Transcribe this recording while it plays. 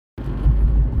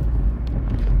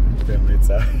family. It's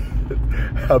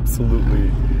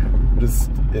absolutely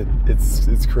just,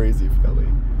 it's crazy, family.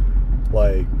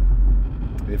 Like,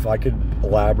 if I could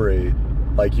elaborate,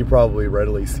 like, you probably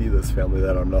readily see this, family,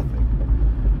 that I'm nothing.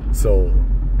 So,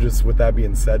 just with that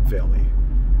being said, family,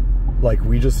 like,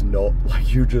 we just know,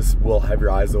 like, you just will have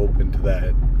your eyes open to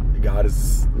that. God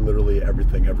is literally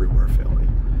everything, everywhere, family.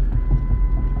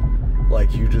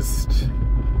 Like, you just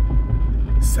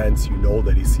sense, you know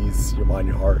that he sees your mind,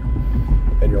 your heart.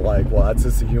 And you're like, well, that's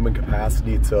just a human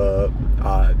capacity to,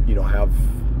 you know, have,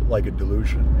 like, a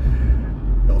delusion.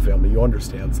 No, family, you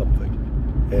understand something.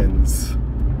 And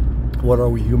what are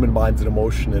we? Human minds and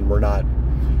emotion, and we're not,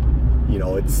 you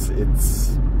know,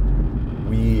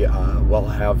 we, well,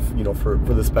 have, you know, for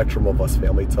the spectrum of us,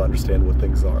 family, to understand what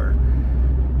things are.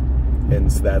 And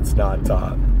that's not,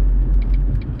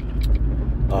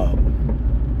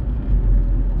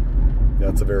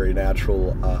 that's a very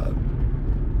natural,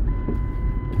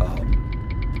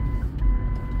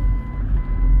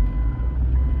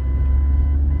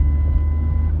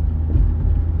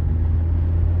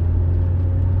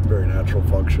 very natural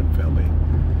function, family.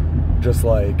 Just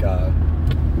like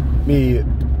me,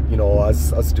 you know,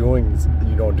 us doing,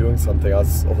 you know, doing something,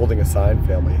 us holding a sign,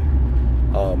 family,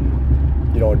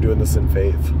 you know, and doing this in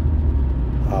faith,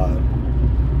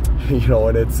 you know,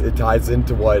 and it ties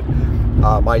into what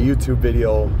my YouTube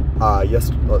video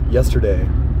yesterday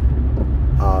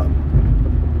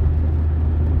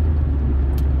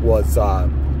was,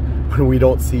 when we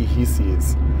don't see, he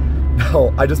sees.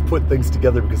 Now, I just put things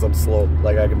together because I'm slow.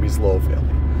 Like, I can be slow,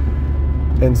 family.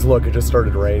 And so, look, it just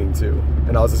started raining too.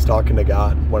 And I was just talking to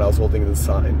God when I was holding this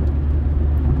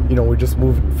sign. You know, we just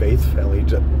move in faith, family.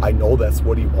 I know that's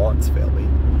what he wants, family.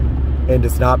 And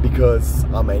it's not because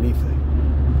I'm anything.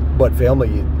 But,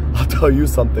 family, I'll tell you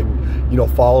something, you know,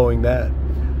 following that,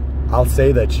 I'll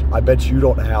say that I bet you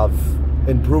don't have,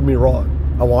 and prove me wrong.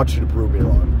 I want you to prove me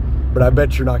wrong. But I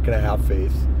bet you're not going to have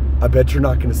faith. I bet you're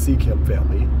not going to seek him,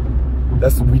 family.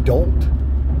 We don't.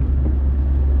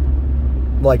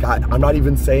 Like, I'm not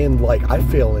even saying, like, I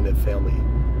fail in it, family.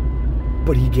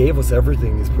 But he gave us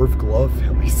everything. His perfect love,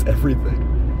 family. It's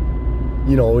everything.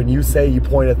 You know, and you say, you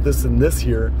point at this and this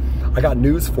here, I got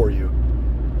news for you.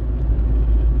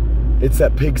 It's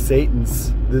that pig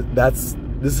Satan's,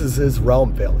 this is his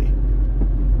realm, family.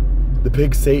 The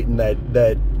pig Satan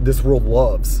that this world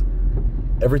loves.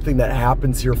 Everything that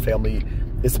happens here, family,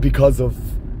 is because of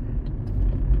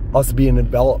us being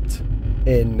enveloped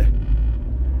in,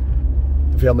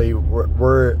 family,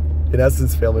 we're in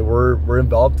essence, family, we're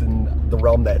enveloped in the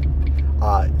realm that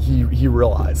he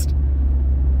realized,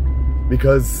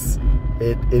 because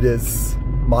it is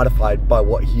modified by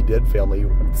what he did, family.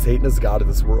 Satan is God of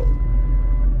this world.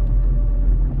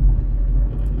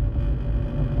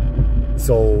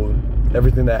 So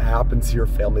everything that happens here,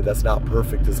 family, that's not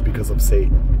perfect is because of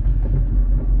Satan.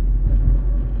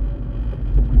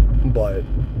 But,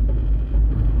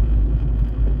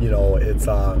 you know, it's,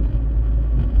 I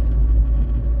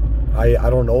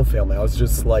don't know, family. I was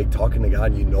just, like, talking to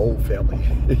God, and you know, family.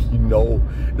 You know,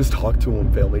 just talk to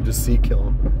him, family. Just seek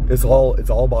him. It's all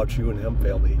about you and him,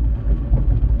 family.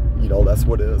 You know, that's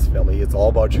what it is, family. It's all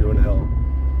about you and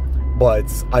him. But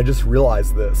I just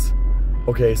realized this.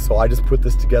 Okay, so I just put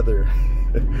this together.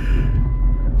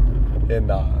 In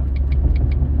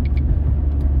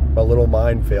my little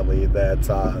mind, family, that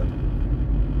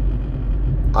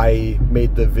I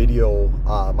made the video,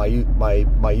 my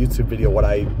YouTube video, what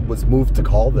I was moved to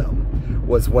call them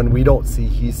was When We Don't See,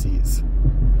 He Sees.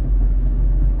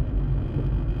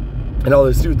 And now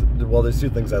there's two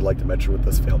things I'd like to mention with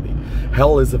this, family.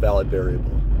 Hell is a valid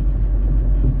variable.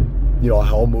 You know,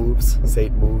 hell moves,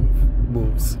 Satan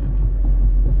moves.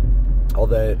 All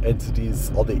the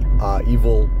entities, all the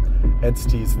evil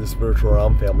entities in the spiritual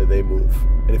realm, family, they move.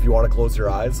 And if you want to close your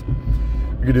eyes,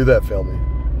 you can do that, family.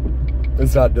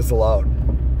 It's not disallowed.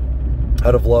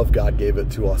 Out of love, God gave it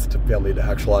to us, to family, to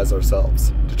actualize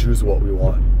ourselves, to choose what we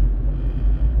want.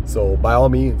 So by all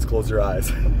means, close your eyes.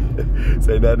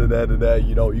 Say nah, nah, nah, nah, nah.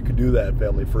 You know, you can do that,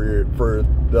 family, for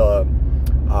the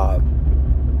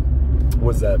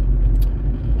what's that?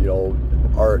 You know,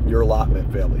 your allotment,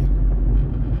 family.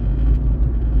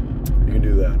 You can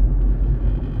do that.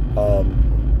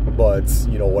 But,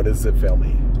 you know, what is it,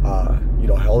 family? You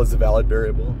know, hell is a valid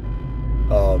variable.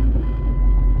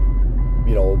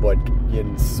 You know, but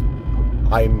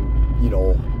I'm, you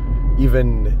know,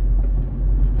 even,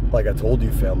 like I told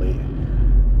you, family,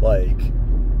 like,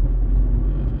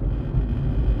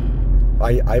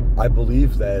 I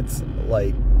believe that,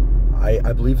 like,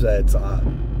 I believe that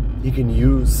he can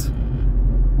use,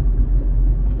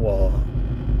 well,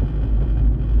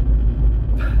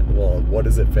 what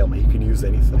is it, family? He can use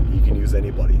anything. He can use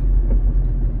anybody.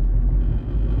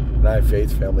 And I have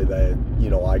faith, family, that, you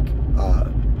know,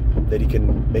 that he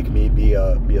can make me be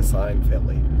a sign,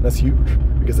 family. And that's huge,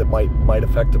 because it might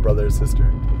affect a brother or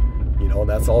sister. You know, and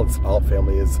that's all it's about,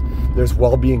 family, is there's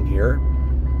well-being here,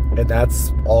 and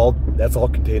that's all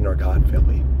contained in our God,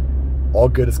 family. All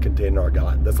good is contained in our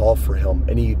God. That's all for him.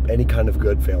 Any kind of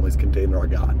good, family, is contained in our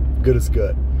God. Good is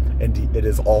good, and it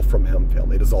is all from him,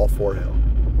 family. It is all for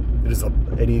him. It is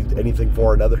anything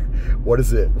for another. What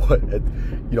is it?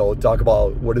 You know, talk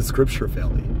about what is Scripture,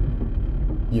 family.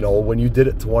 You know, when you did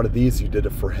it to one of these, you did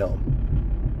it for him.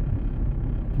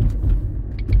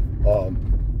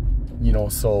 You know,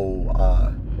 so,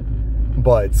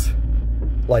 but,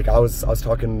 like, I was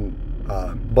talking,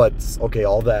 but, okay,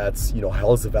 all that's, you know,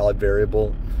 hell is a valid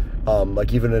variable.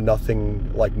 Like, even a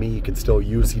nothing like me, he can still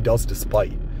use. He does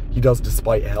despite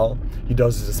hell. He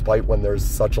does despite when there's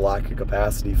such a lack of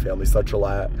capacity, family, such a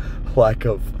lack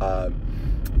of,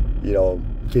 you know,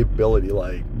 capability.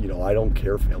 Like, you know, I don't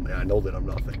care, family. I know that I'm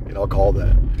nothing, and I'll call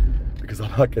that, because I'm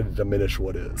not going to diminish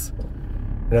what is.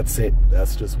 And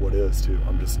that's just what is, too.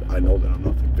 I know that I'm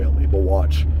nothing, family. But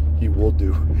watch, he will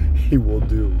do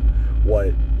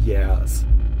what he has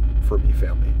for me,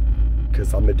 family.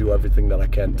 Because I'm going to do everything that I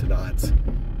can to not,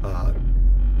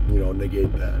 you know,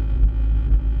 negate that.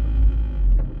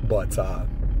 But,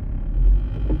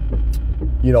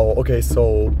 you know, okay,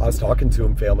 so I was talking to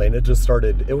him, family, and it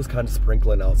was kind of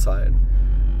sprinkling outside.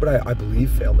 But I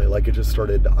believe, family, like, it just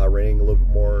started raining a little bit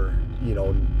more, you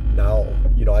know, now.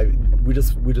 You know, we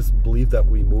just believe that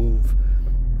we move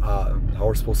how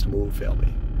we're supposed to move,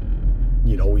 family.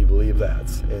 You know, we believe that.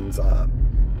 And,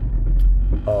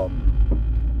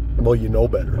 well, you know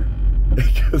better.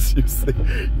 Because you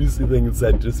see things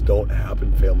that just don't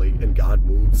happen, family, and God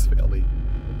moves, family.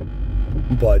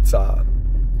 But,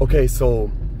 okay,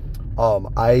 so,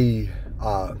 I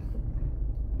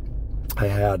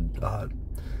had,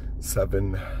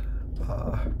 7,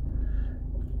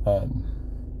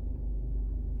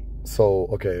 so,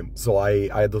 okay, so I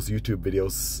had those YouTube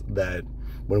videos that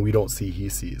when we don't see, he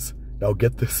sees. Now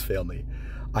get this, family.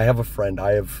 I have a friend,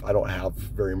 I don't have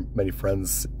very many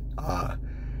friends,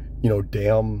 you know,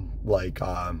 damn, like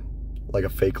a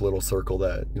fake little circle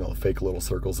that, you know, fake little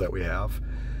circles that we have.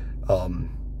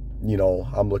 You know,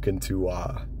 I'm looking to,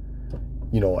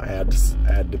 you know, add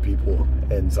to people,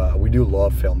 and we do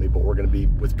love, family, but we're gonna be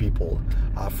with people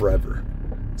forever.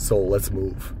 So let's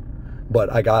move.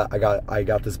 But I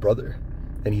got this brother,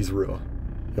 and he's real.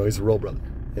 You know, he's a real brother.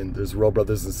 And there's real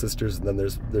brothers and sisters, and then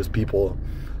there's people,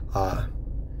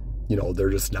 you know, they're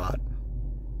just not.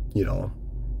 You know,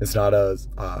 it's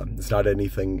not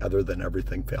anything other than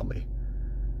everything, family.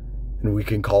 And we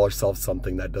can call ourselves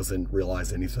something that doesn't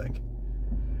realize anything.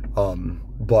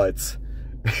 But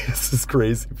this is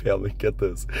crazy, family. Get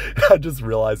this. I just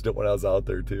realized it when I was out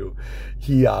there too.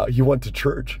 He went to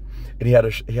church, and he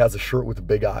has a shirt with a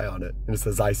big eye on it, and it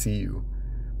says, "I see you."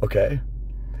 Okay,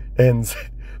 and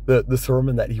the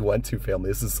sermon that he went to, family,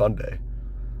 this is Sunday.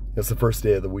 It's the first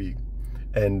day of the week,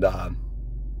 and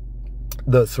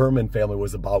the sermon, family,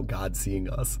 was about God seeing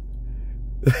us.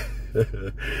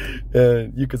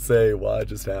 And you could say, well, it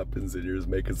just happens and you're just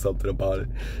making something about it.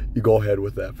 You go ahead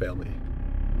with that, family.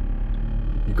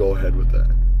 You go ahead with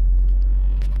that.